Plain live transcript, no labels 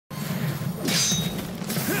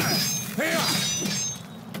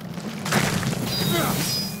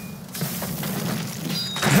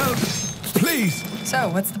Please! So,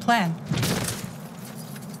 what's the plan?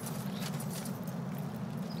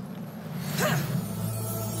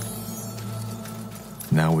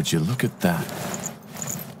 Now would you look at that?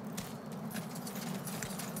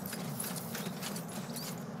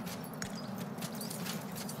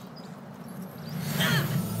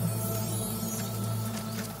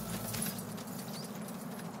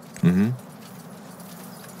 Mm-hmm.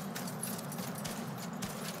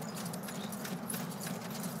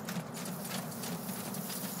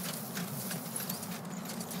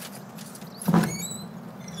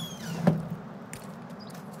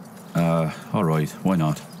 All right, why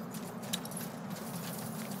not?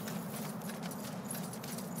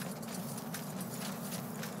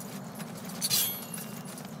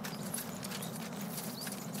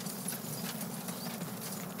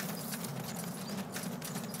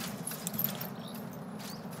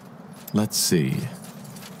 Let's see.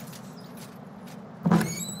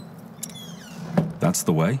 That's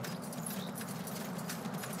the way?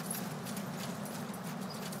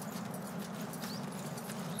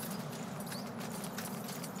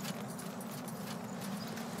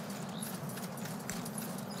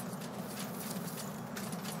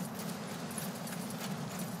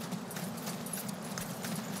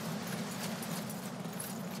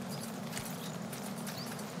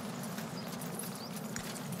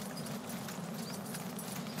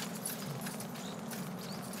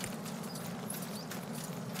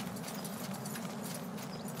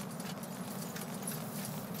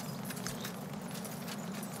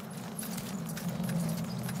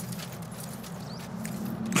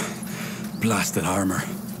 Blasted armor.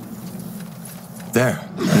 There,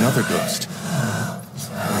 another ghost.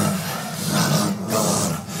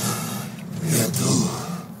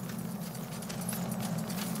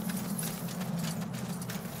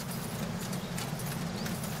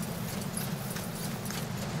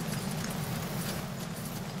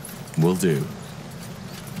 Will do.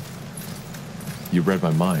 You read my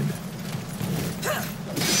mind.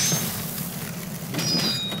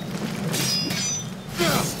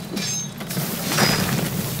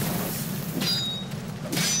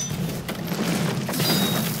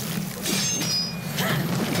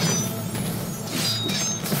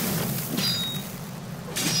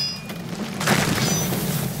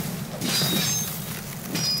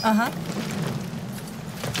 Uh-huh.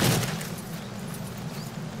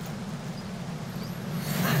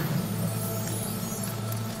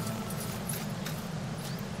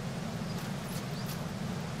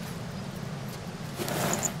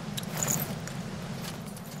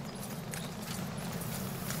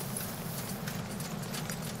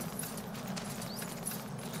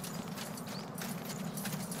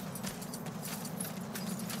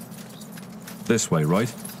 This way,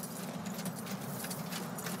 right?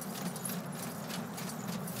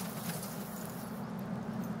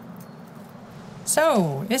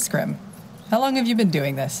 So, Iskrim, how long have you been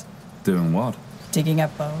doing this? Doing what? Digging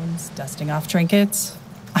up bones, dusting off trinkets?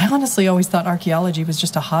 I honestly always thought archaeology was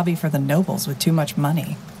just a hobby for the nobles with too much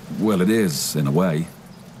money. Well, it is, in a way.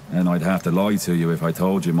 And I'd have to lie to you if I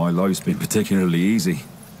told you my life's been particularly easy.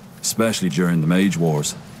 Especially during the Mage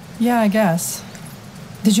Wars. Yeah, I guess.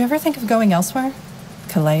 Did you ever think of going elsewhere?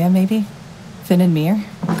 Kalea, maybe? Finn and Mir?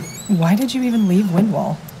 Why did you even leave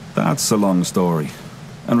Windwall? That's a long story.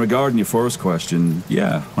 And regarding your first question,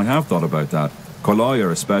 yeah, I have thought about that.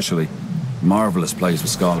 Kalea especially. Marvellous place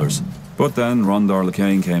with scholars. But then Rondar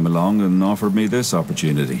Lacane came along and offered me this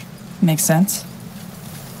opportunity. Makes sense.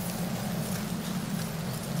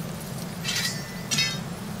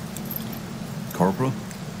 Corporal?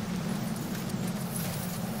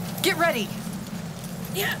 Get ready!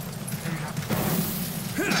 Yeah.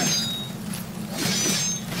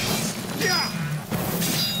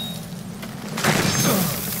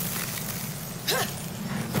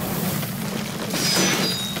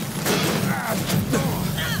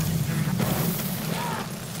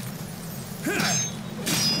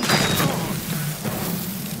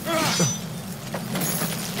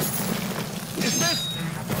 Is this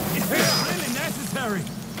really necessary?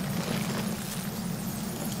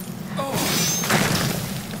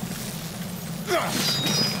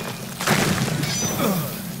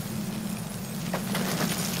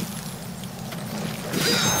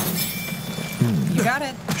 You got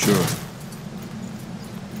it. Sure.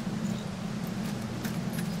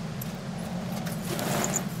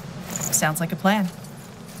 Sounds like a plan.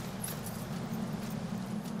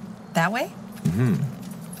 That way? Mm-hmm.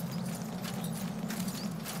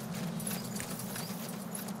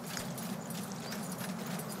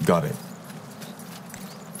 Got it.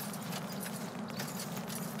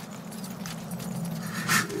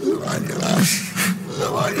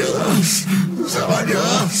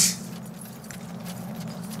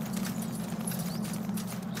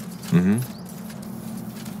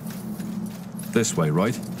 This way,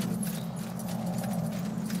 right?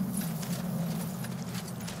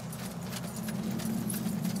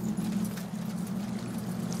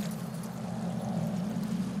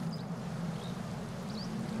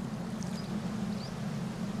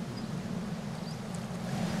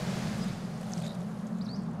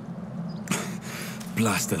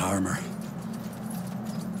 Blasted armor.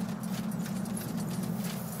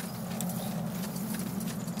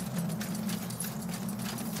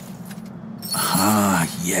 Ah,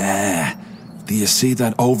 yeah. Do you see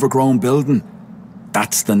that overgrown building?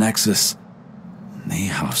 That's the Nexus.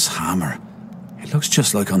 Nehof's hammer. It looks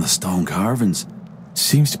just like on the stone carvings.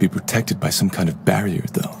 Seems to be protected by some kind of barrier,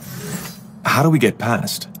 though. How do we get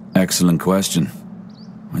past? Excellent question.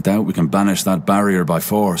 I doubt we can banish that barrier by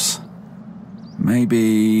force.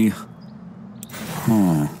 Maybe...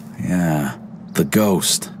 yeah. The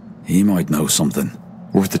ghost. He might know something.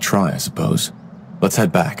 Worth a try, I suppose. Let's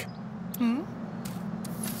head back.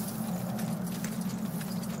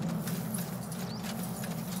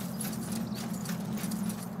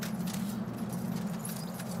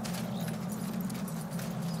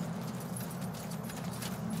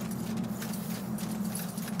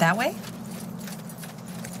 That way?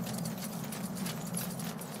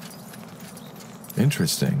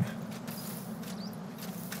 Interesting.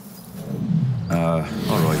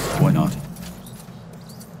 Alright, why not?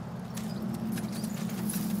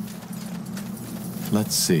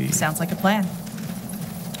 Let's see. Sounds like a plan.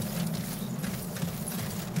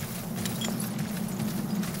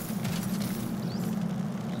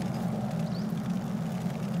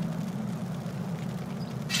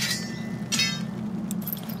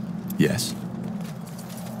 Yes.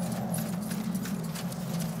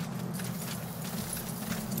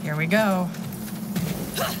 Here we go.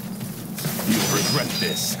 You'll regret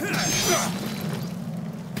this.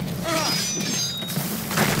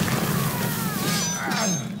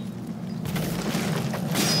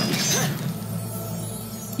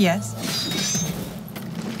 Yes.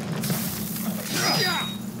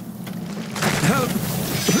 Help!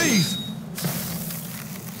 Please!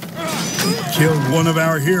 Killed one of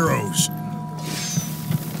our heroes.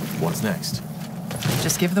 What's next?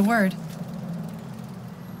 Just give the word.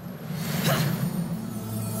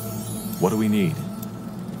 What do we need?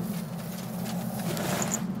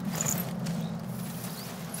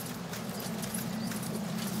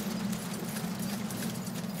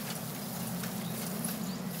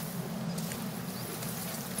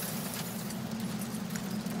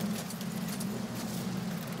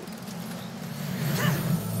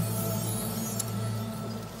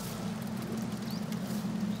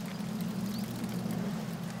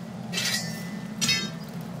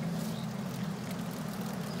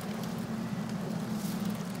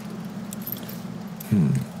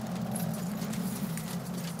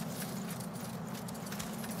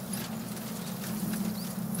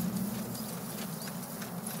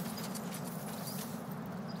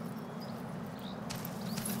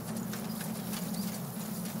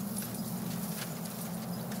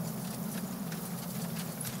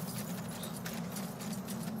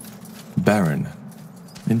 Barren.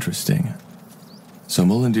 Interesting. So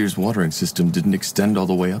Mullendir's watering system didn't extend all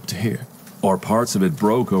the way up to here. Or parts of it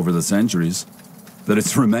broke over the centuries. That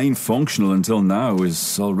it's remained functional until now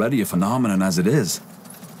is already a phenomenon as it is.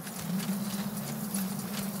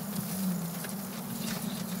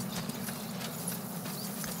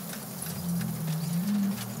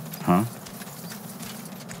 Huh?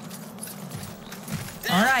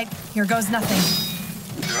 All right, here goes nothing.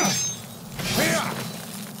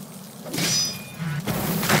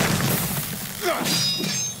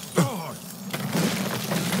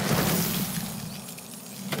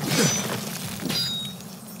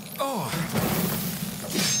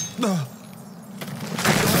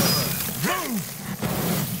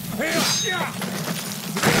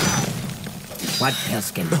 What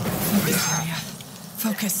Pilskin? Focus, Arya.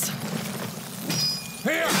 Focus.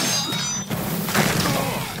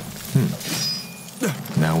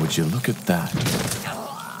 Now would you look at that?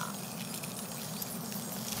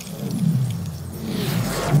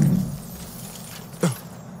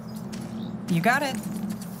 You got it.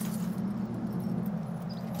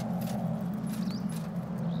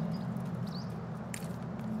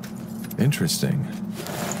 Interesting.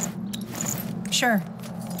 Sure.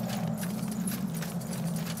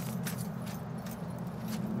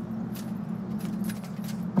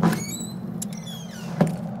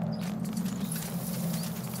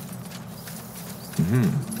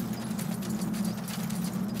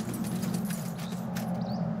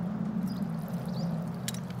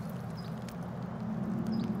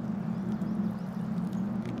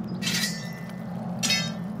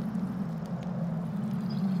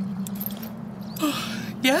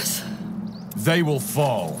 Yes? They will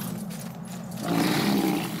fall.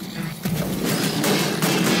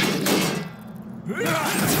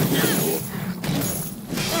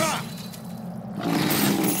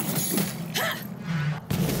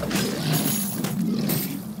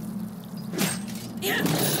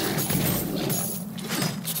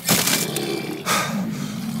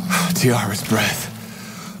 Tiara's breath.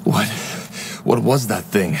 What was that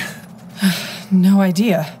thing? No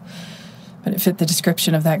idea. But it fit the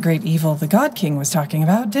description of that great evil the God King was talking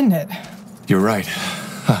about, didn't it? You're right.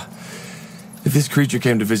 Huh. If this creature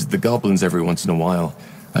came to visit the goblins every once in a while,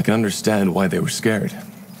 I can understand why they were scared.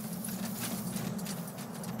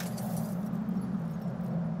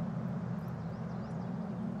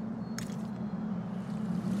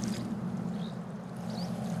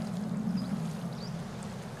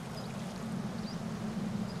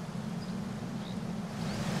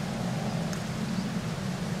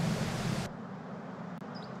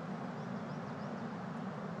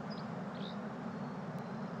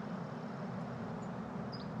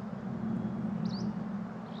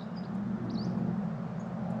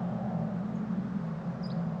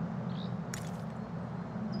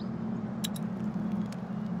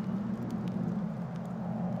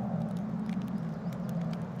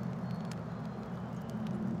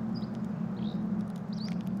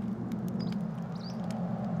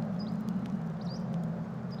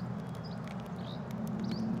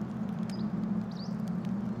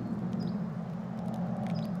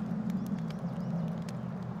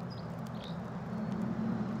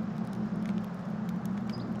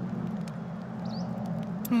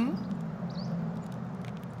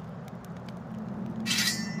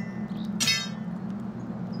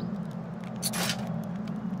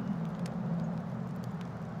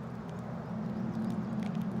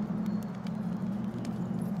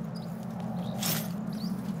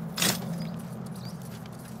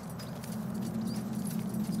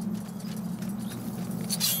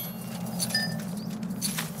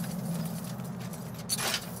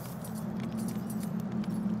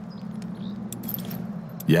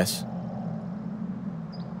 Yes?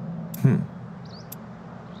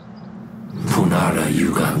 Punara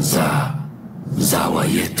Yuganza Zawa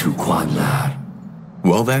Yetu Kwanlar.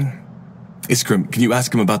 Well then, Iskrim, can you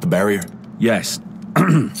ask him about the barrier? Yes.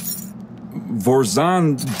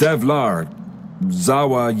 Vorzan Devlar.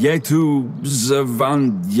 Zawa Yetu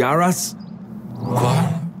Van Yaras? What?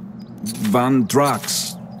 Van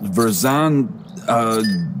Drax. Verzan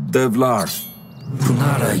Devlar.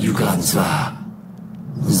 Punara Yuganza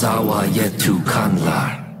Zawa Yetu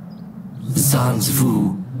Kanlar.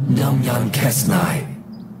 Zanzvu Namyan Kesnai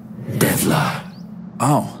Devlar.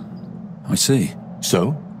 Oh, I see.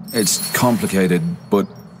 So? It's complicated, but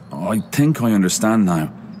I think I understand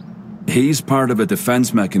now. He's part of a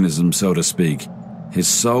defense mechanism, so to speak. His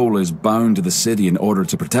soul is bound to the city in order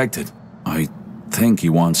to protect it. I think he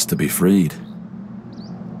wants to be freed.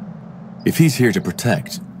 If he's here to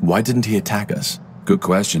protect, why didn't he attack us? Good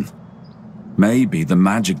question. Maybe the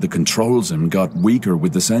magic that controls him got weaker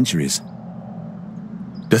with the centuries.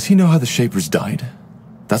 Does he know how the Shapers died?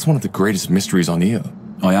 That's one of the greatest mysteries on Io.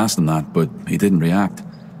 I asked him that, but he didn't react.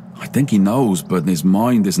 I think he knows, but his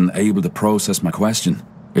mind isn't able to process my question.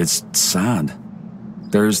 It's sad.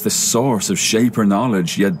 There's this source of Shaper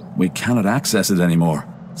knowledge, yet we cannot access it anymore.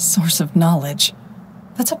 Source of knowledge?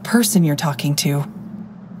 That's a person you're talking to.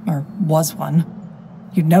 Or was one.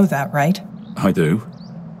 You know that, right? I do.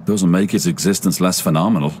 Doesn't make his existence less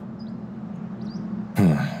phenomenal.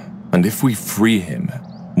 And if we free him,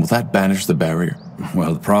 will that banish the barrier?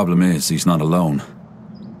 Well, the problem is he's not alone.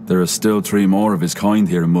 There are still 3 more of his kind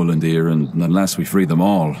here in Mullendir, and unless we free them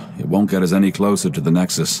all, it won't get us any closer to the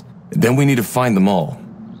Nexus. Then we need to find them all.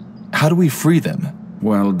 How do we free them?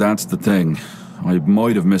 Well, that's the thing. I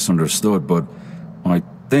might have misunderstood, but I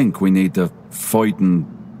think we need to fight and,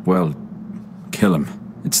 well, kill him.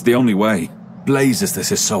 It's the only way. Blazes,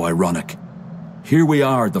 this is so ironic. Here we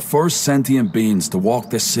are, the first sentient beings to walk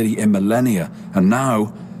this city in millennia, and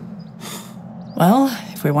now... Well,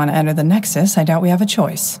 if we want to enter the Nexus, I doubt we have a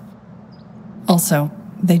choice. Also,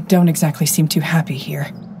 they don't exactly seem too happy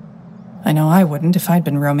here. I know I wouldn't if I'd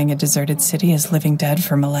been roaming a deserted city as living dead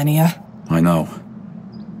for millennia. I know.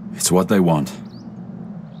 It's what they want.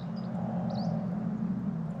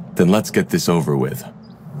 Then let's get this over with.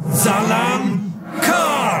 Salam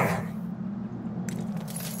Kar!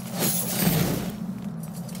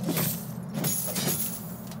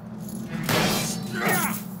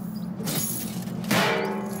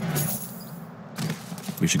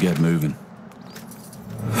 We should get moving.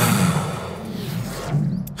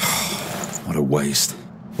 What a waste.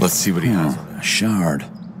 Let's see what he has. A shard.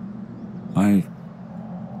 I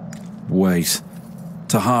Wait.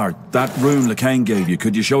 Tahar, that rune LeCain gave you,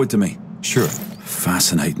 could you show it to me? Sure.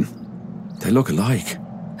 Fascinating. They look alike.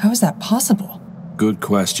 How is that possible? Good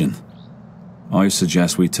question. I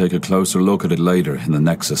suggest we take a closer look at it later in the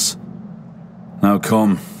Nexus. Now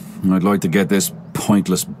come, I'd like to get this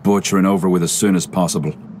pointless butchering over with as soon as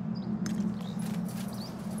possible.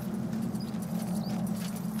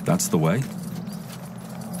 That's the way?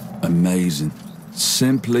 Amazing.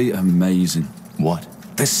 Simply amazing. What?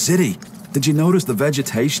 This city! Did you notice the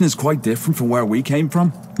vegetation is quite different from where we came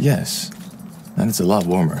from? Yes. And it's a lot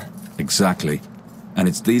warmer. Exactly. And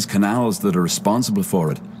it's these canals that are responsible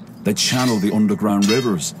for it. They channel the underground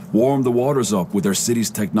rivers, warm the waters up with their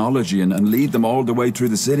city's technology and lead them all the way through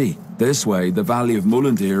the city. This way, the Valley of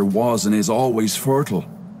Mullindir was and is always fertile.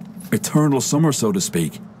 Eternal summer, so to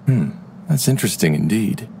speak. That's interesting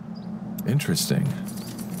indeed. Interesting.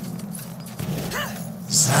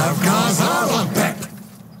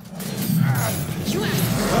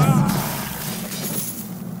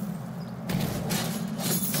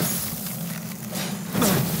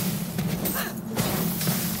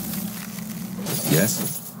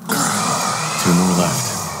 Yes? 2 more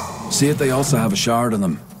left. See if they also have a shard on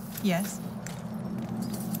them. Yes.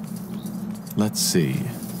 Let's see.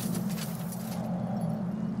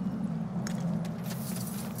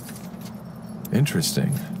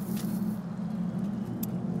 Interesting.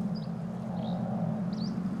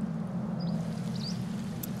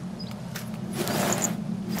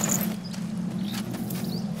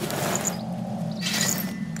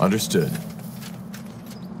 Understood.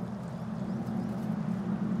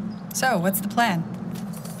 So, what's the plan?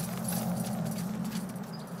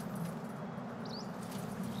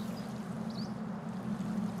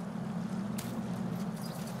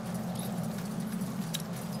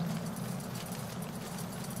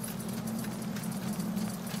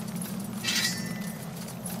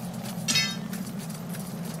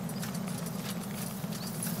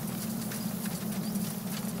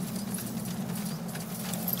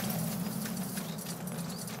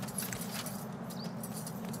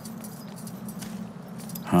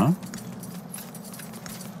 Huh?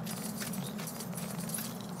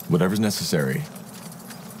 Whatever's necessary.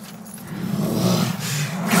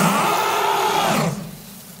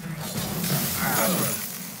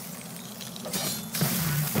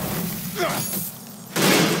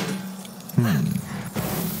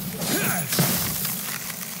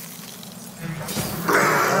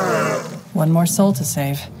 One more soul to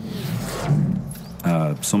save.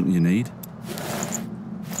 Something you need?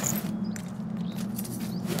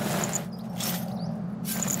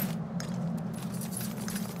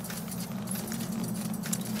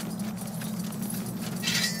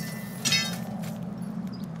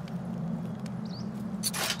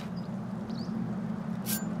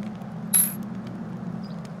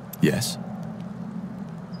 Yes.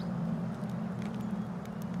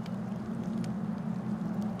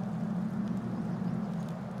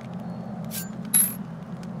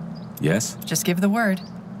 Yes? Just give the word.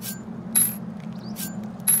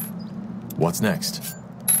 What's next?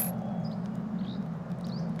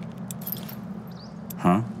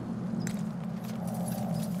 Huh?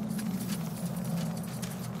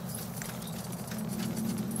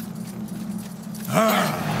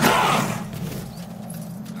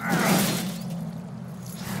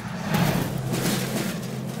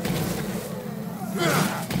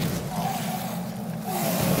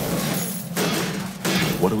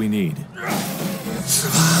 What do we need?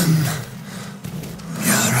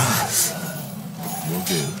 Will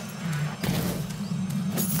do.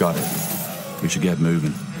 Got it. We should get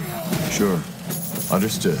moving. Sure.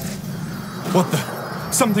 Understood. What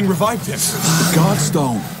the? Something revived him. The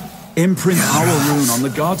Godstone! Imprint our rune on the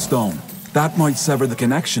Godstone. That might sever the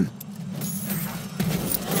connection.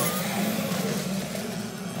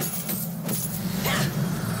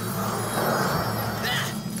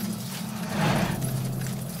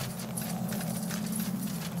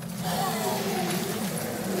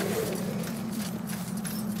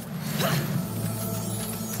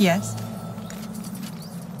 Yes.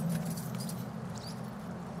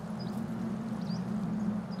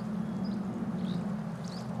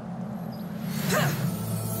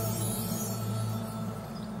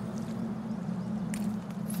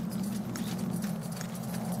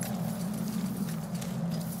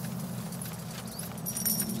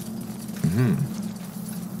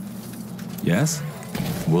 Yes?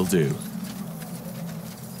 Will do.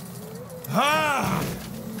 Ah!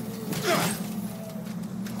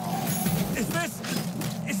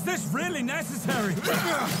 Is this really necessary?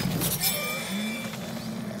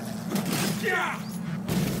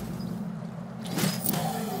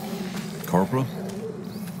 Corporal?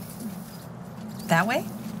 That way?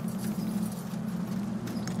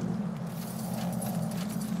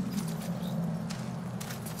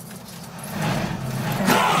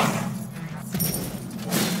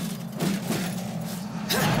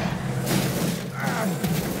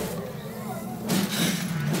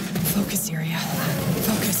 Focus, Iria.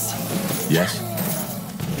 Focus. Yes?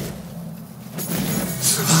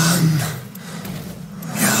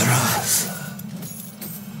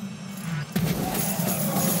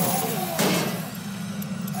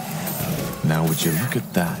 Now would you look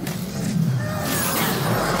at that?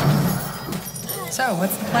 So,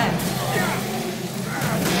 what's the plan?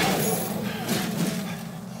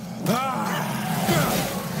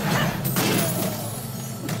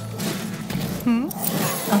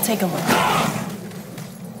 I'll take a look.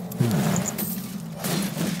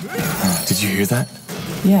 Did you hear that?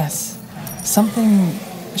 Yes. Something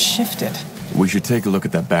shifted. We should take a look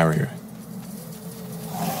at that barrier.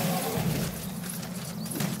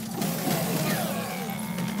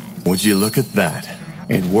 Would you look at that?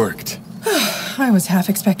 It worked. I was half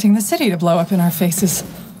expecting the city to blow up in our faces.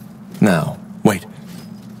 Now, wait.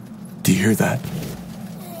 Do you hear that?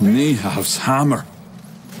 Niehaus hammer.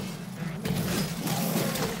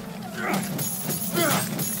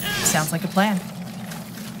 Sounds like a plan.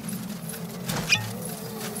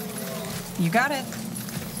 You got it.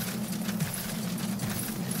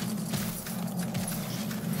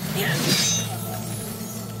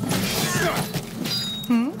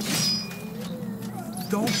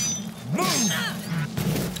 Don't move!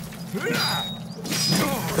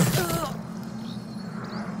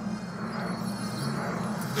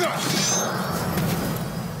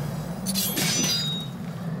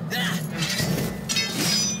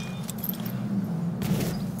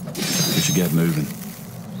 We should get moving.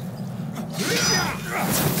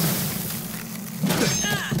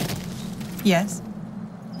 Yes.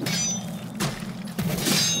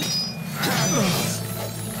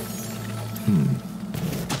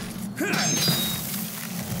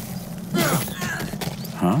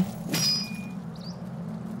 Huh?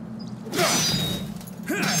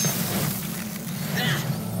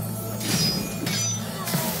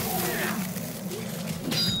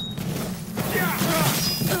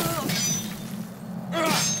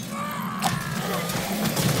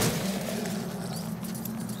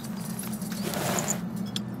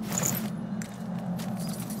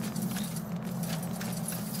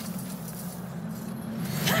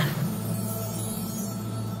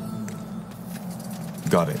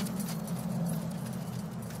 Got it.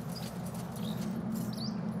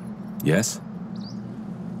 Yes?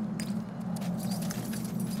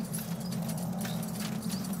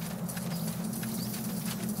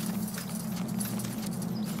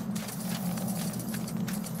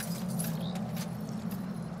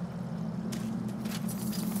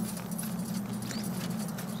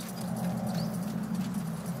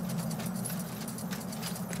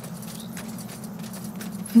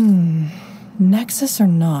 Nexus or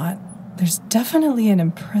not, there's definitely an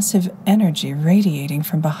impressive energy radiating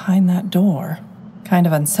from behind that door. Kind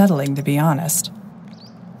of unsettling, to be honest.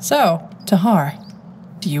 So, Tahar,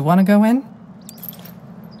 do you want to go in?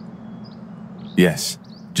 Yes.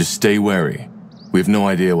 Just stay wary. We have no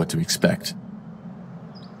idea what to expect.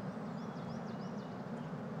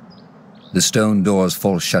 The stone doors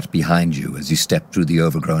fall shut behind you as you step through the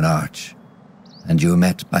overgrown arch, and you are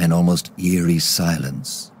met by an almost eerie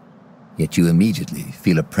silence. Yet you immediately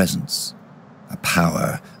feel a presence, a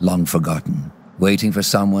power long forgotten, waiting for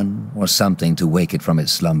someone or something to wake it from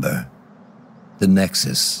its slumber. The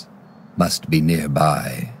Nexus must be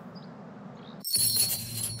nearby.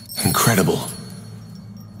 Incredible.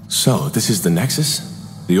 So, this is the Nexus?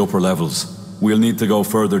 The upper levels. We'll need to go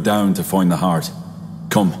further down to find the heart.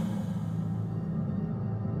 Come.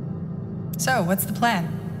 So, what's the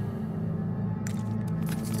plan?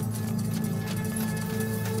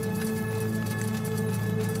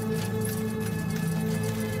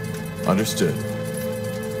 Understood.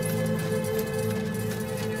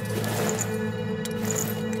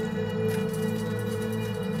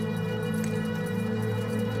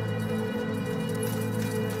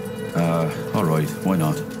 All right, why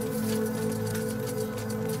not?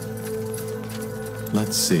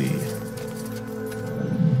 Let's see.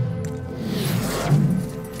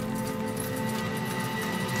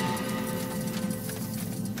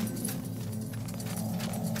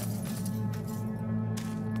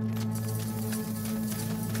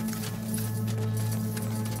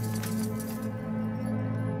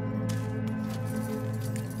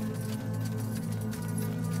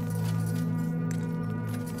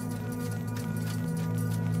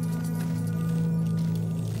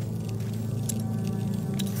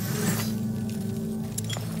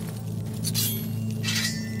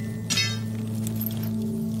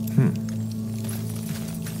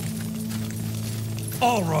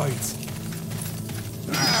 All right.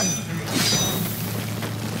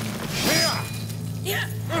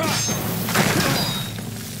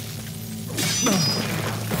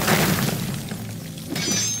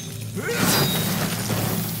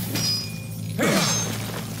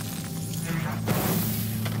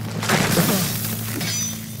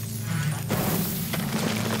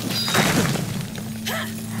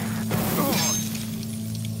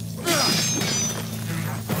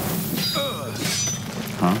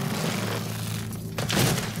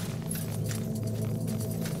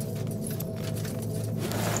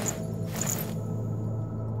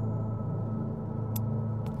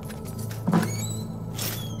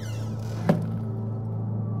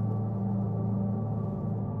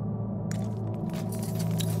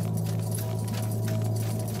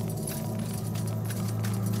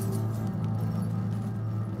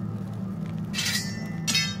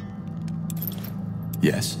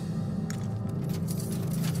 Yes?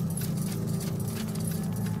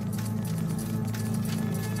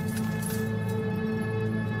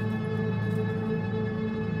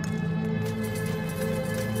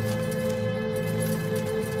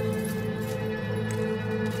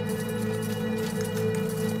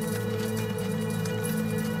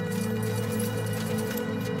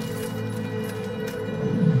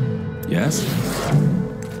 Yes?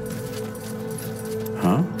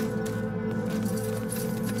 Huh?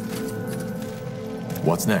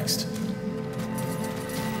 What's next?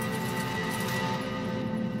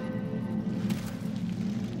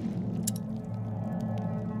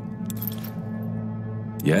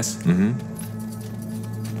 Yes? Mm-hmm.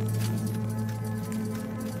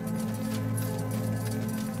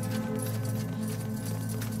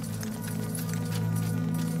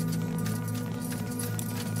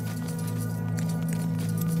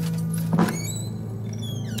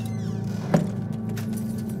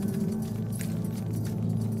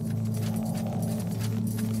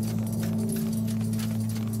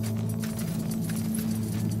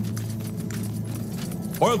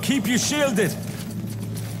 I'll keep you shielded.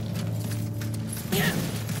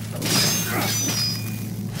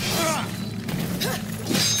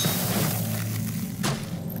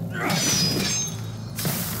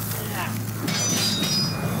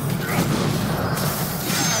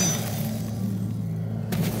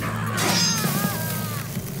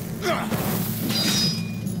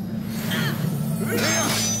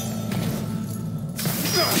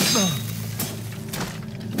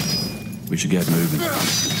 We should get moving.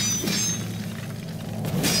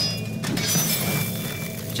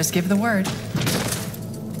 Just give the word.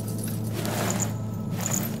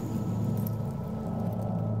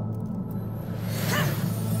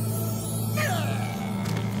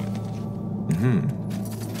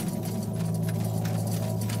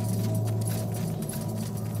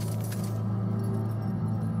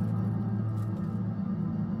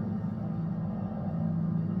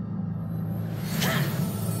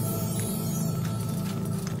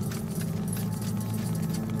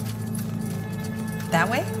 That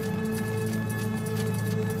way?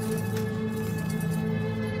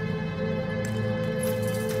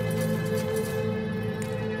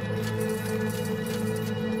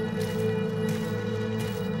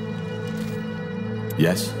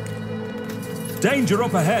 Yes? Danger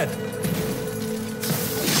up ahead.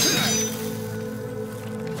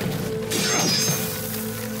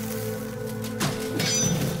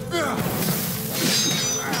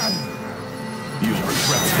 You'll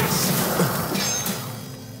regret this.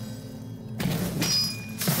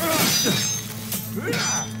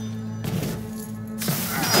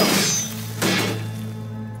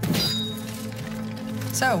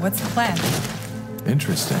 So, what's the plan?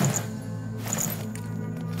 Interesting.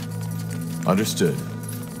 Understood.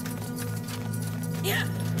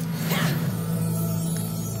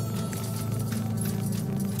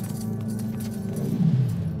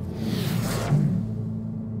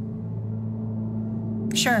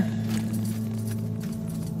 Sure.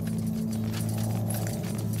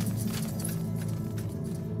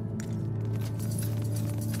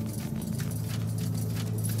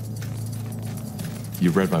 You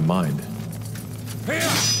read my mind.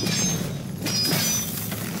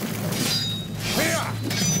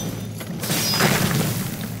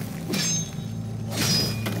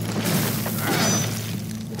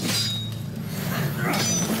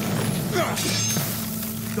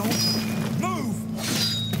 Don't move.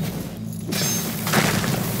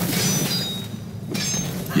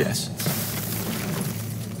 Yes?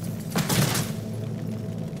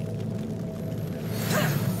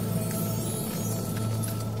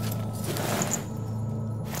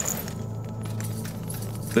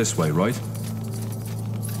 This way, right?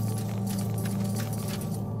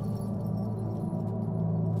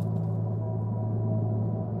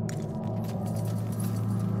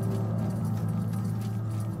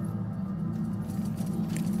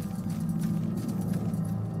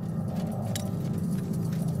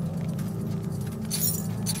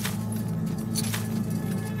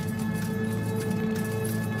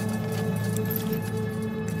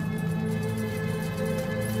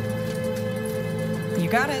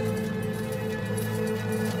 got it.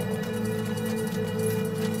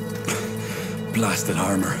 Blasted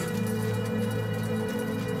armor.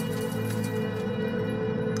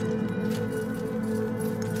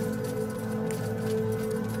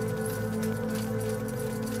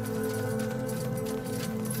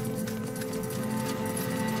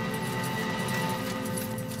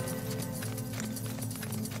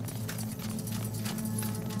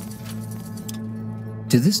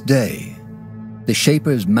 To this day, the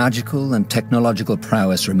Shaper's magical and technological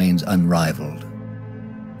prowess remains unrivaled.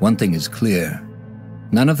 One thing is clear: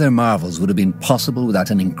 none of their marvels would have been possible without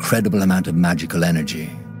an incredible amount of magical energy.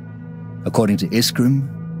 According to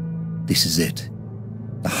Iskrim, this is it.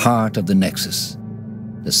 The heart of the Nexus.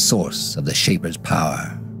 The source of the Shaper's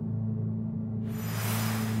power.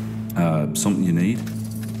 Something you need?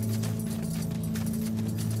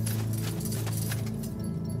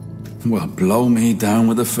 Well, blow me down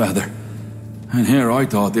with a feather. And here I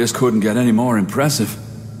thought this couldn't get any more impressive.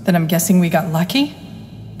 Then I'm guessing we got lucky?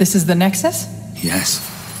 This is the Nexus? Yes.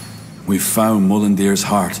 We found Mullendear's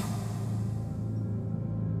heart.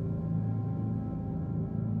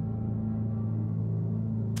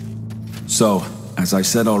 So, as I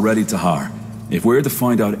said already to Har, if we're to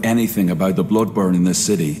find out anything about the Bloodburn in this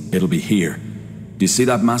city, it'll be here. Do you see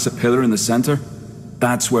that massive pillar in the center?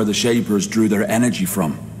 That's where the Shapers drew their energy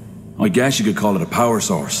from. I guess you could call it a power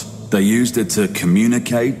source. They used it to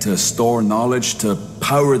communicate, to store knowledge, to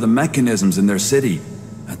power the mechanisms in their city,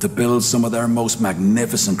 and to build some of their most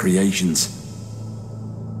magnificent creations.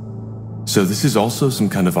 So this is also some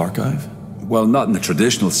kind of archive? Well, not in the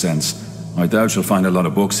traditional sense. I doubt you'll find a lot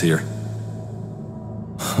of books here.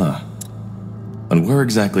 Huh. And where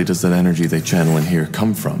exactly does that energy they channel in here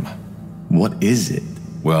come from? What is it?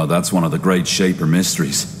 Well, that's one of the great Shaper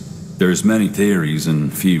mysteries. There's many theories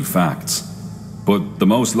and few facts. But the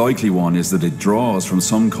most likely one is that it draws from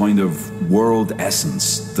some kind of world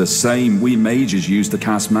essence, the same we mages use to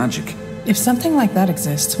cast magic. If something like that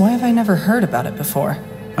exists, why have I never heard about it before?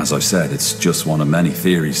 As I said, it's just one of many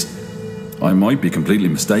theories. I might be completely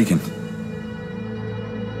mistaken.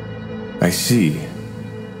 I see.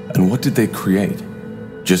 And what did they create?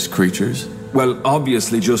 Just creatures? Well,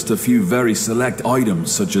 obviously just a few very select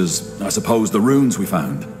items, such as, I suppose, the runes we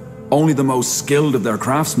found. Only the most skilled of their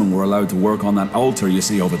craftsmen were allowed to work on that altar you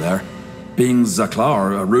see over there. Being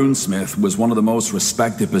Zaklar, a runesmith, was one of the most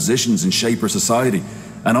respected positions in Shaper society,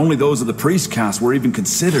 and only those of the priest caste were even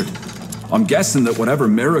considered. I'm guessing that whatever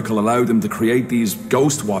miracle allowed them to create these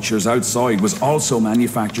ghost watchers outside was also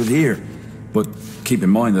manufactured here. But keep in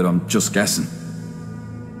mind that I'm just guessing.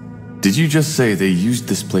 Did you just say they used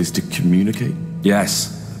this place to communicate?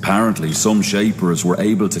 Yes. Apparently, some Shapers were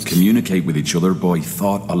able to communicate with each other by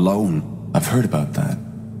thought alone. I've heard about that.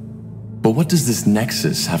 But what does this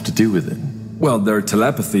Nexus have to do with it? Well, their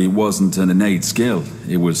telepathy wasn't an innate skill.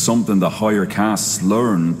 It was something the higher castes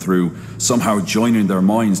learned through somehow joining their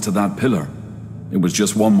minds to that pillar. It was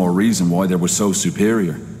just one more reason why they were so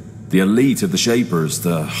superior. The elite of the Shapers,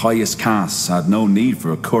 the highest castes, had no need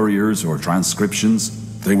for couriers or transcriptions.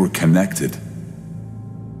 They were connected.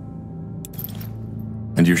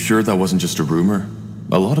 And you're sure that wasn't just a rumor?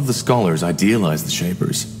 A lot of the scholars idealize the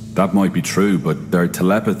Shapers. That might be true, but their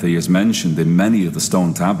telepathy is mentioned in many of the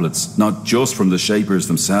stone tablets, not just from the Shapers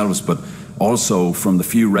themselves, but also from the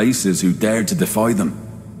few races who dared to defy them.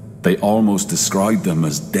 They almost described them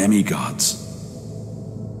as demigods.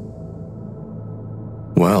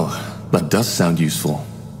 Well, that does sound useful.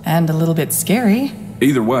 And a little bit scary.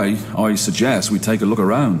 Either way, I suggest we take a look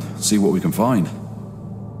around, see what we can find.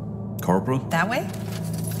 Corporal? That way?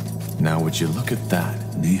 Now would you look at that?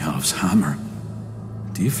 Nihav's hammer.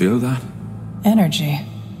 Do you feel that? Energy.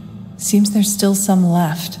 Seems there's still some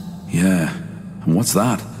left. Yeah. And what's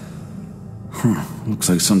that? Looks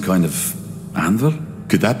like some kind of anvil?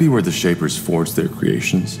 Could that be where the Shapers forged their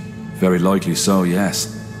creations? Very likely so,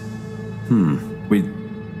 yes.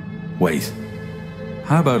 Wait.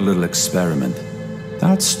 How about a little experiment?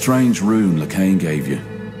 That strange rune Lacane gave you.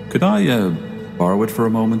 Could I, borrow it for a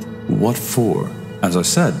moment? What for? As I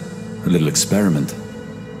said, a little experiment.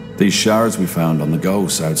 These shards we found on the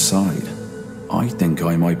ghosts outside. I think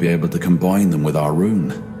I might be able to combine them with our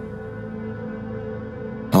rune.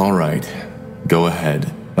 All right. Go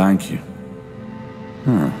ahead. Thank you.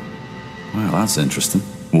 Well, that's interesting.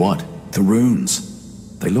 What? The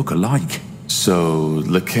runes. They look alike. So,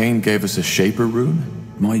 Lacane gave us a Shaper rune?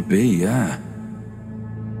 Might be, yeah.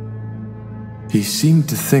 He seemed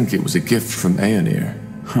to think it was a gift from Aeonir.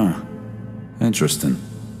 Interesting.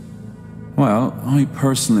 Well, I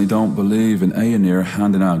personally don't believe in Aeonir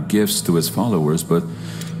handing out gifts to his followers, but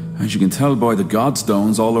As you can tell by the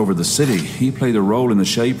godstones all over the city, he played a role in the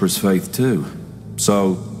Shaper's faith too.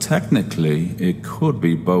 So, technically, it could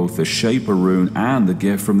be both a Shaper rune and a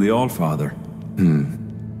gift from the Allfather.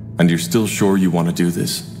 And you're still sure you want to do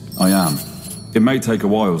this? I am. It may take a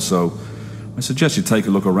while, so I suggest you take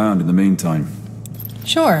a look around in the meantime.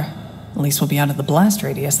 Sure. At least we'll be out of the blast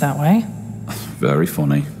radius that way. Very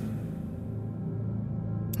funny.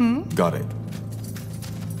 Got it.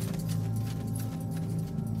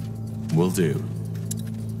 Will do.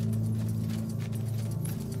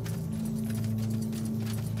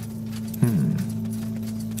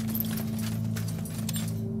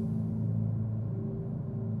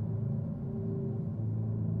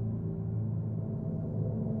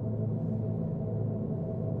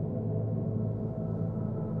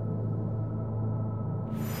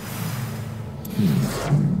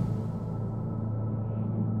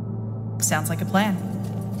 Sounds like a plan.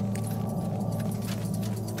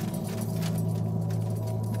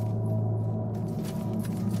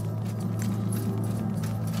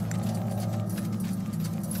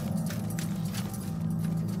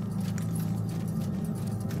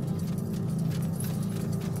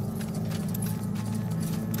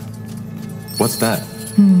 What's that?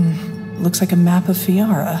 Looks like a map of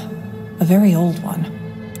Fiara. A very old one.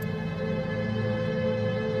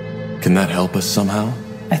 Can that help us somehow?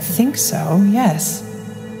 I think so, yes.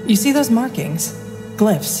 You see those markings?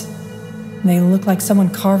 Glyphs. They look like someone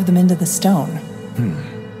carved them into the stone.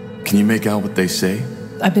 Can you make out what they say?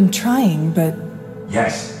 I've been trying, but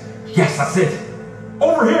Yes. Yes, that's it.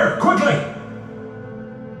 Over here, quickly!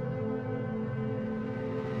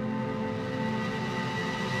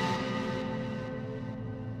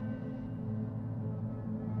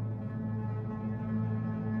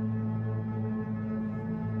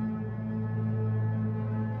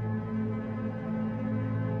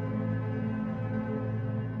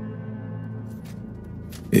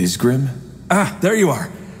 Isgrim? Ah, there you are.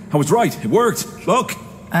 I was right. It worked. Look.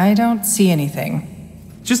 I don't see anything.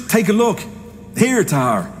 Just take a look. Here,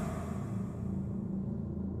 Tar.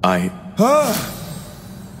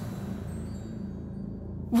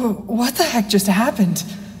 What the heck just happened?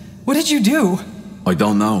 What did you do? I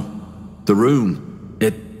don't know. The rune.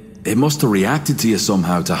 It must have reacted to you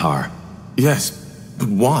somehow, Tahar. Yes, but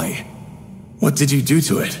why? What did you do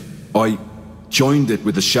to it? I joined it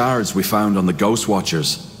with the shards we found on the Ghost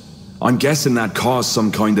Watchers. I'm guessing that caused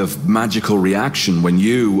some kind of magical reaction when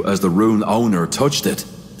you, as the rune owner, touched it.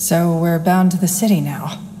 So we're bound to the city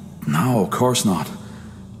now. No, of course not.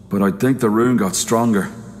 But I think the rune got stronger.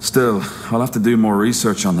 Still, I'll have to do more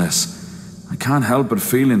research on this. I can't help but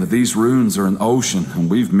feeling that these runes are an ocean and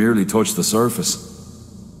we've merely touched the surface.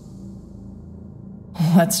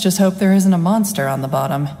 Let's just hope there isn't a monster on the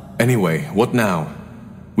bottom. Anyway, what now?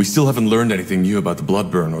 We still haven't learned anything new about the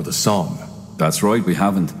Bloodburn or the song. That's right, we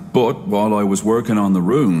haven't. But while I was working on the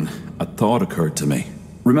rune, a thought occurred to me.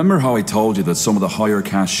 Remember how I told you that some of the higher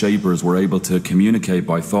caste Shapers were able to communicate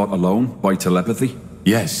by thought alone, by telepathy?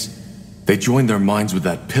 Yes, they joined their minds with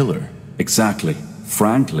that pillar. Exactly.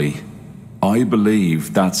 Frankly, I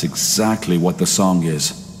believe that's exactly what the song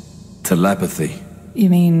is. Telepathy. You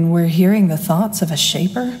mean we're hearing the thoughts of a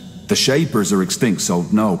Shaper? The Shapers are extinct, so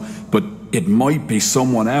no. But it might be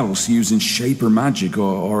someone else using Shaper magic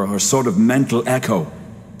or sort of mental echo.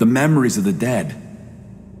 The memories of the dead.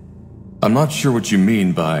 I'm not sure what you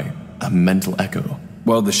mean by a mental echo.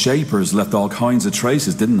 Well, the Shapers left all kinds of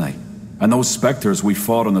traces, didn't they? And those specters we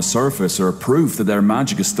fought on the surface are proof that their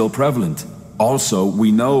magic is still prevalent. Also,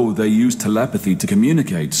 we know they use telepathy to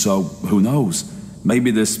communicate, so who knows?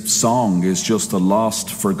 Maybe this song is just a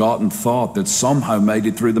lost, forgotten thought that somehow made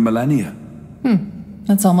it through the millennia.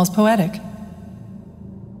 That's almost poetic.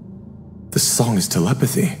 The song is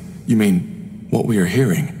telepathy. You mean, what we are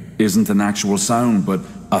hearing? Isn't an actual sound, but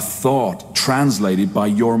a thought translated by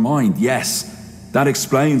your mind, yes. That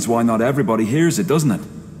explains why not everybody hears it, doesn't it?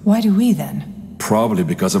 Why do we then? Probably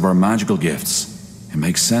because of our magical gifts. It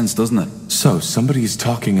makes sense, doesn't it? So, somebody is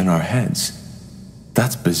talking in our heads.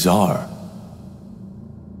 That's bizarre.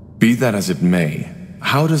 Be that as it may,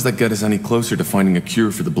 how does that get us any closer to finding a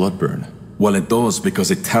cure for the Bloodburn? Well, it does because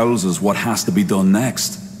it tells us what has to be done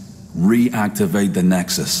next. Reactivate the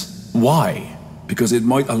Nexus. Why? Because it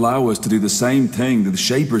might allow us to do the same thing that the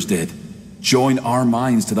Shapers did. Join our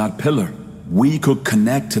minds to that pillar. We could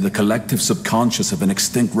connect to the collective subconscious of an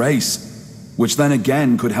extinct race, which then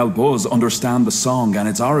again could help us understand the song and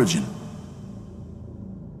its origin.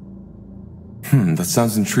 That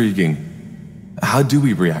sounds intriguing. How do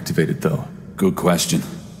we reactivate it, though? Good question.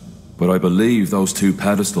 But I believe those two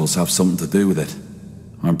pedestals have something to do with it.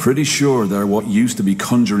 I'm pretty sure they're what used to be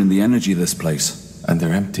conjuring the energy of this place. and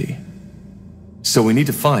they're empty. So we need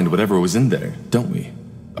to find whatever was in there, don't we?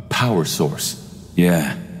 A power source.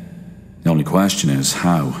 Yeah. The only question is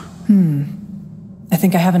how. I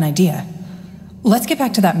think I have an idea. Let's get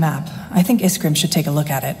back to that map. I think Iskrim should take a look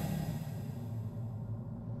at it.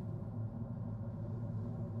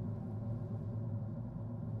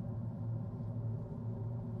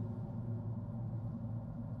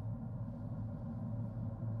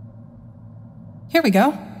 Here we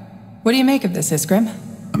go. What do you make of this, Iskrim?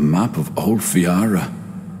 A map of Old Fiara.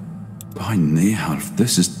 By Nehalf,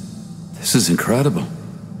 this is incredible.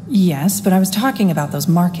 Yes, but I was talking about those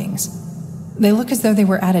markings. They look as though they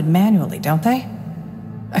were added manually, don't they?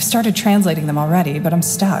 I've started translating them already, but I'm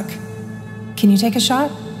stuck. Can you take a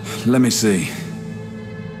shot? Let me see.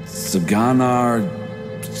 Saganar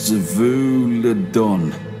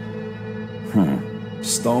Zavuladun.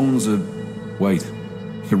 Stones of... Wait.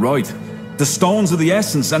 You're right. The Stones of the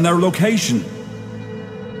Essence and their location.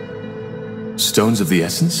 Stones of the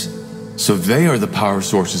Essence? So they are the power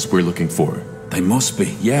sources we're looking for. They must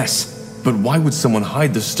be, yes. But why would someone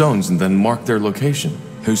hide the stones and then mark their location?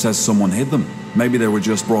 Who says someone hid them? Maybe they were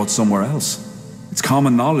just brought somewhere else. It's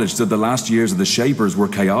common knowledge that the last years of the Shapers were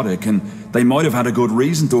chaotic, and they might have had a good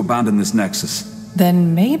reason to abandon this nexus.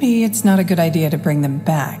 Then maybe it's not a good idea to bring them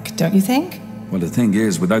back, don't you think? Well, the thing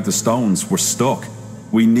is, without the stones, we're stuck.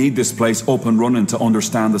 We need this place up and running to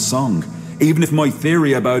understand the song. Even if my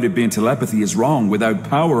theory about it being telepathy is wrong, without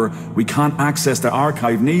power, we can't access the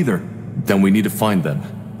archive neither. Then we need to find them.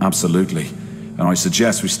 Absolutely. And I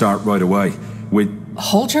suggest we start right away with...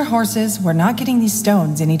 Hold your horses. We're not getting these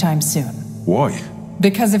stones anytime soon. Why?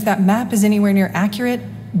 Because if that map is anywhere near accurate,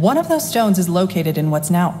 one of those stones is located in what's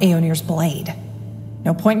now Aeonir's Blade.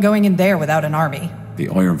 No point going in there without an army. The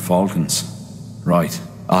Iron Falcons. Right.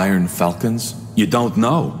 Iron Falcons? You don't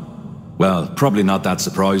know? Well, probably not that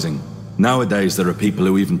surprising. Nowadays there are people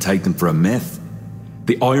who even take them for a myth.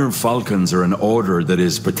 The Iron Falcons are an order that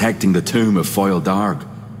is protecting the tomb of Foil Darg.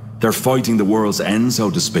 They're fighting the world's end, so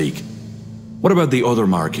to speak. What about the other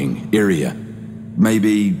marking, Iria?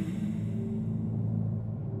 Maybe...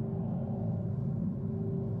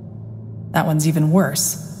 That one's even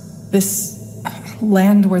worse. This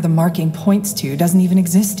land where the marking points to doesn't even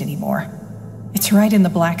exist anymore. It's right in the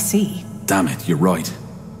Black Sea. Damn it, you're right.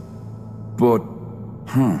 But,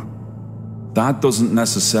 that doesn't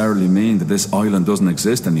necessarily mean that this island doesn't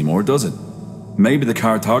exist anymore, does it? Maybe the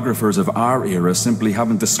cartographers of our era simply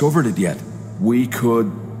haven't discovered it yet. We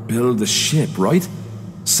could build a ship, right?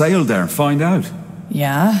 Sail there and find out.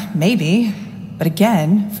 Yeah, maybe. But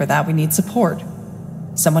again, for that we need support.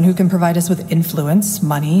 Someone who can provide us with influence,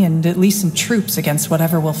 money, and at least some troops against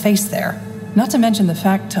whatever we'll face there. Not to mention the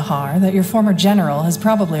fact, Tahar, that your former general has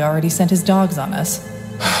probably already sent his dogs on us.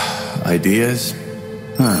 Ideas?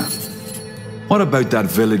 What about that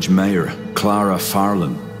village mayor, Clara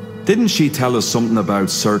Farlan? Didn't she tell us something about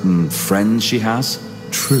certain friends she has?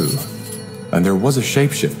 True. And there was a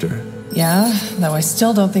shapeshifter. Yeah, though I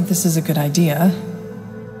still don't think this is a good idea.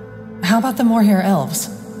 How about the Moorhair elves?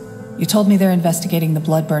 You told me they're investigating the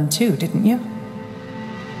Bloodburn too, didn't you?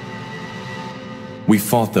 We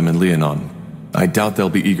fought them in Leonon. I doubt they'll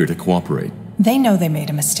be eager to cooperate. They know they made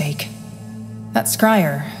a mistake. That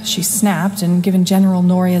scryer, she snapped, and given General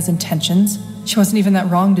Noria's intentions, she wasn't even that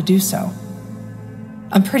wrong to do so.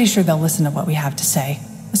 I'm pretty sure they'll listen to what we have to say,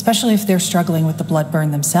 especially if they're struggling with the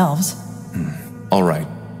Bloodburn themselves. All right.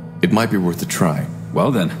 It might be worth a try.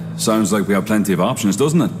 Well then, sounds like we have plenty of options,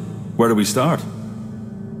 doesn't it? Where do we start?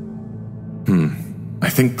 I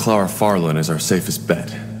think Clara Farlan is our safest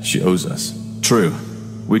bet. She owes us. True.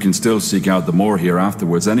 We can still seek out the Moor here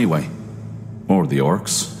afterwards anyway. Or the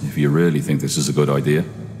Orcs, if you really think this is a good idea.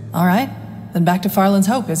 All right, then back to Farlan's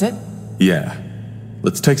Hope, is it? Yeah.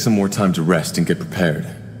 Let's take some more time to rest and get prepared.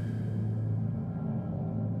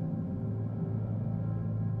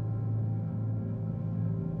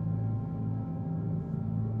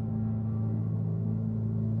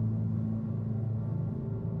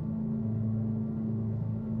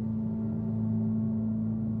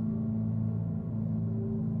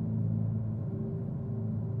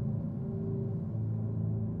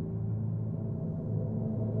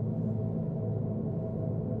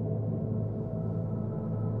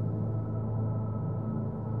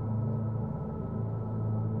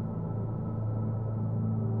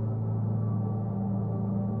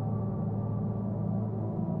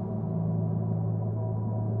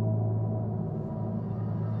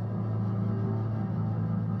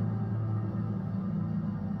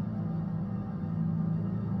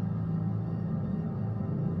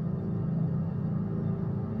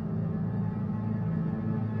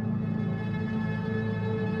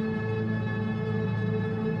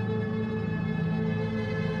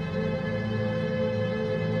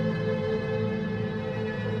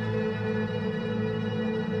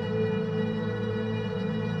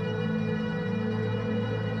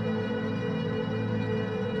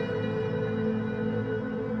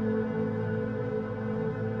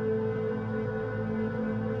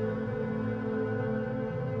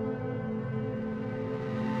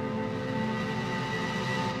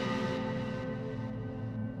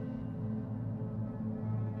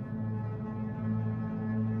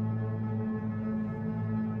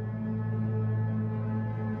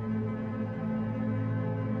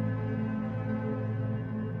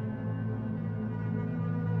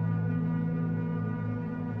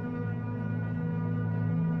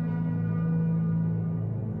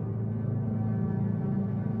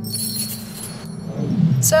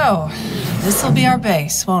 So, this'll be our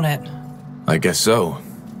base, won't it? I guess so.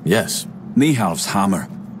 Yes. Nihalv's hammer.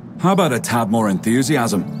 How about a tad more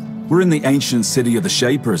enthusiasm? We're in the ancient city of the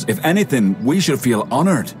Shapers. If anything, we should feel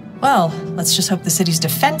honored. Well, let's just hope the city's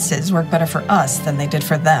defenses work better for us than they did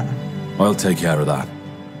for them. I'll take care of that.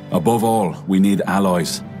 Above all, we need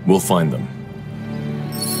allies. We'll find them.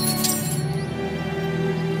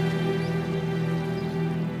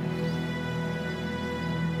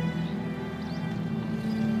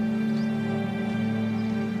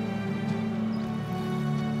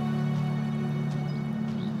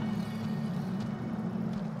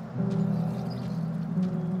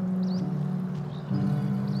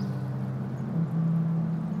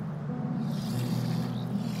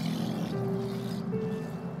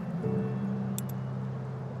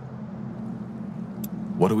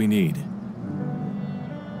 What do we need?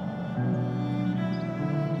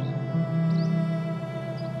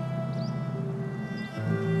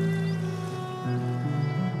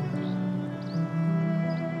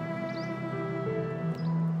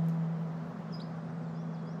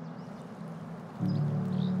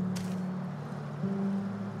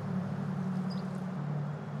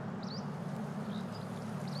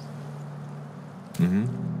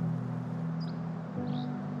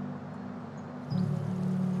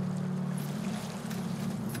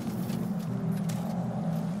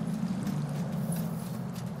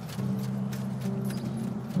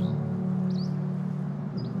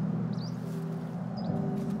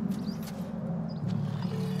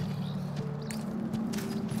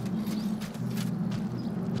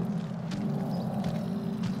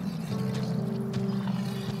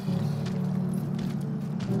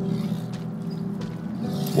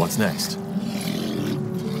 What's next?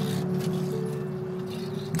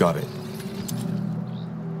 Got it.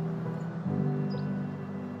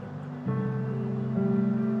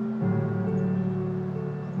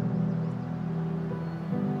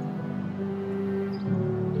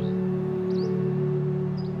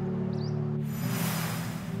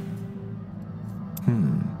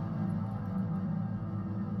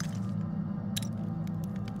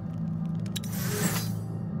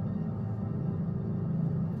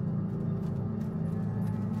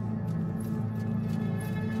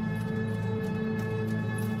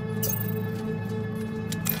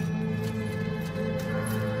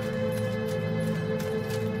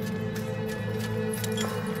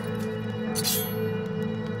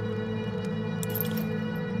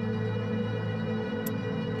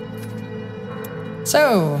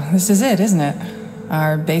 So, this is it, isn't it?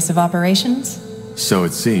 Our base of operations? So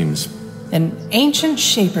it seems. An ancient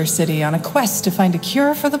Shaper city on a quest to find a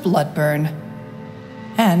cure for the bloodburn.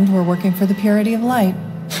 And we're working for the purity of light.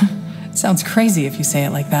 Sounds crazy if you say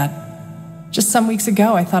it like that. Just some weeks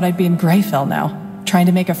ago, I thought I'd be in Greyfell now, trying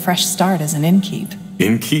to make a fresh start as an innkeep.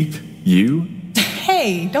 Innkeep? You?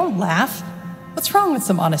 Hey, don't laugh. What's wrong with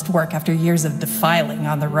some honest work after years of defiling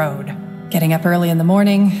on the road? Getting up early in the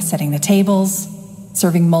morning, setting the tables,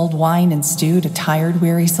 serving mulled wine and stew to tired,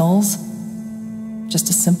 weary souls. Just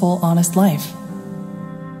a simple, honest life.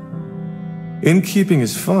 Innkeeping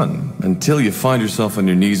is fun, until you find yourself on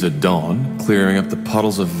your knees at dawn, clearing up the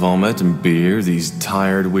puddles of vomit and beer these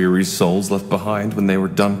tired, weary souls left behind when they were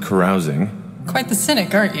done carousing. Quite the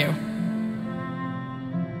cynic, aren't you?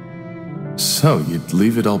 So, you'd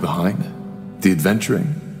leave it all behind? The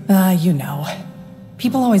adventuring? You know.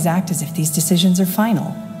 People always act as if these decisions are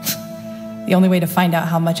final. The only way to find out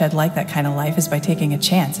how much I'd like that kind of life is by taking a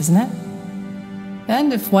chance, isn't it?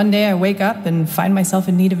 And if one day I wake up and find myself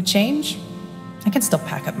in need of a change, I can still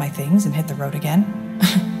pack up my things and hit the road again.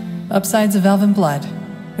 Upsides of elven blood.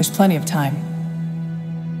 There's plenty of time.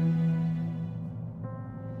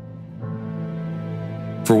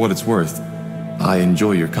 For what it's worth, I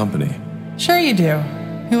enjoy your company. Sure you do.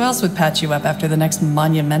 Who else would patch you up after the next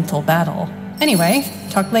monumental battle? Anyway,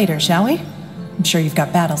 talk later, shall we? I'm sure you've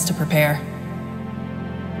got battles to prepare.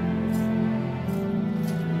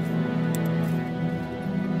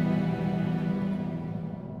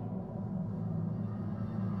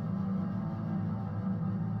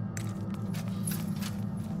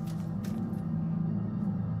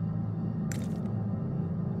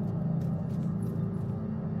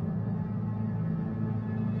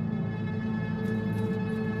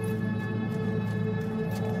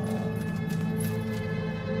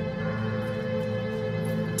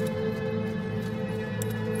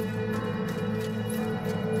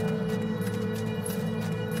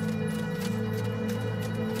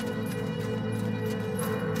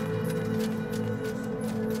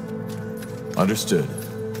 Understood.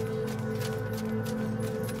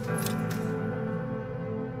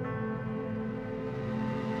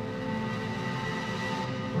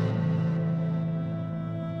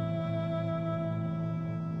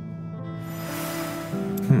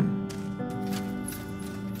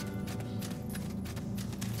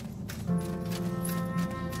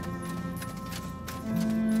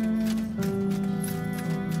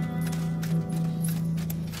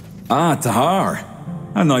 Ah, Tahar.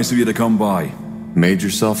 How nice of you to come by. Made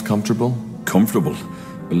yourself comfortable? Comfortable?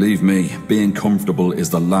 Believe me, being comfortable is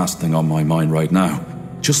the last thing on my mind right now.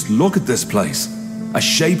 Just look at this place. A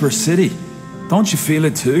Shaper city. Don't you feel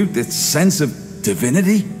it too? This sense of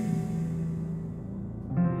divinity?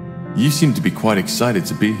 You seem to be quite excited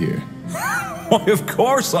to be here. Why, of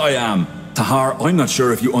course I am. Tahar, I'm not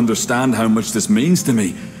sure if you understand how much this means to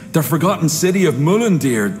me. The forgotten city of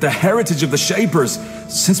Mullendir, the heritage of the Shapers.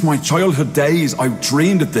 Since my childhood days, I've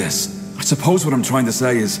dreamed of this. I suppose what I'm trying to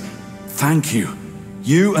say is, thank you.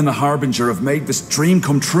 You and the Harbinger have made this dream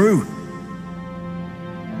come true.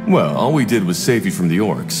 Well, all we did was save you from the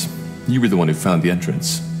orcs. You were the one who found the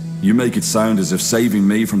entrance. You make it sound as if saving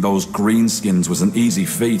me from those greenskins was an easy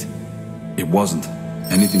feat. It wasn't.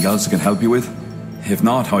 Anything else I can help you with? If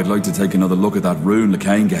not, I'd like to take another look at that rune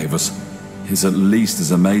LeCain gave us. It's at least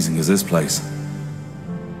as amazing as this place.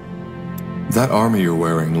 That armor you're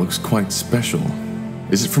wearing looks quite special.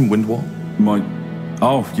 Is it from Windwall?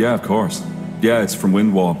 Oh, yeah, of course. Yeah, it's from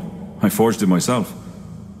Windwall. I forged it myself.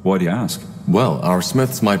 Why do you ask? Well, our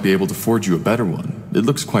smiths might be able to forge you a better one. It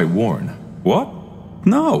looks quite worn. What?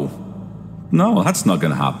 No. No, that's not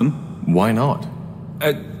gonna happen. Why not?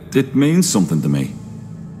 It means something to me.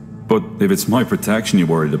 But if it's my protection you're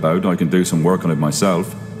worried about, I can do some work on it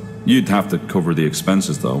myself. You'd have to cover the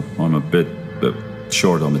expenses, though. I'm a bit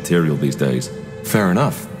short on material these days. Fair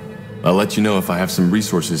enough. I'll let you know if I have some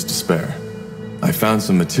resources to spare. I found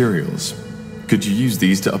some materials. Could you use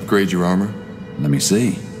these to upgrade your armor? Let me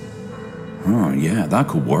see. Oh, yeah, that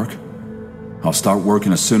could work. I'll start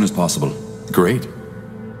working as soon as possible. Great.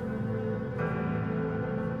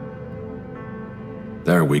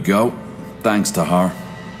 There we go. Thanks, Tahar.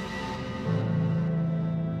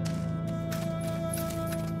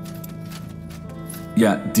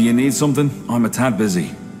 Yeah, do you need something? I'm a tad busy.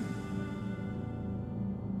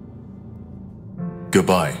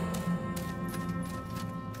 Goodbye.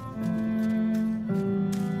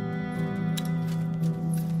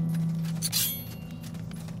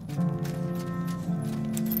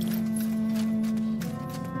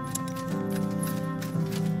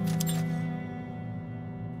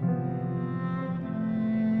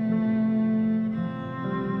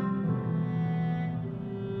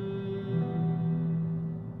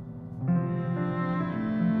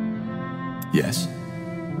 Yes?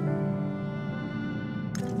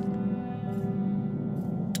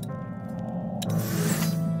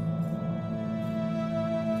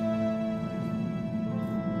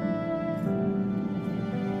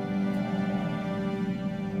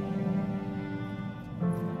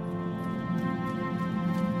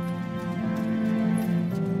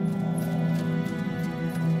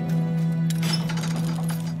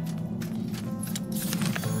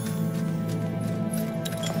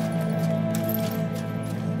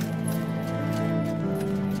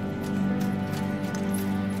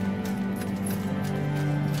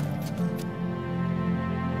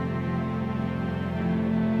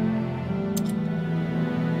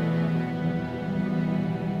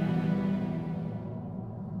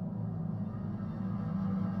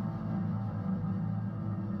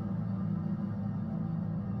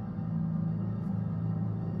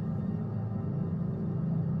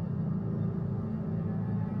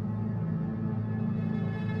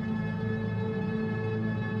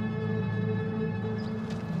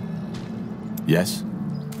 Yes?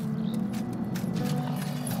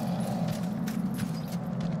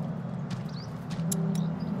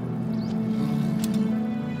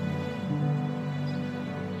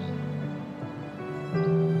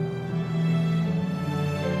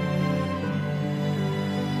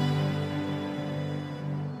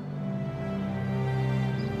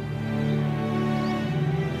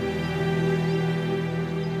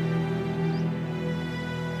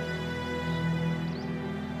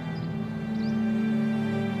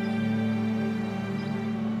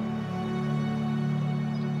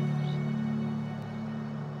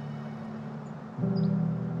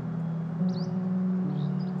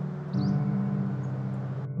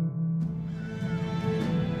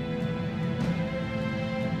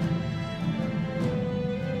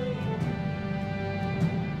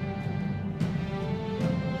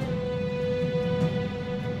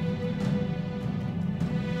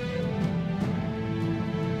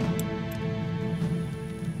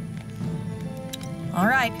 All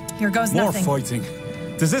right, here goes More nothing. fighting.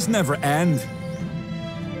 Does this never end?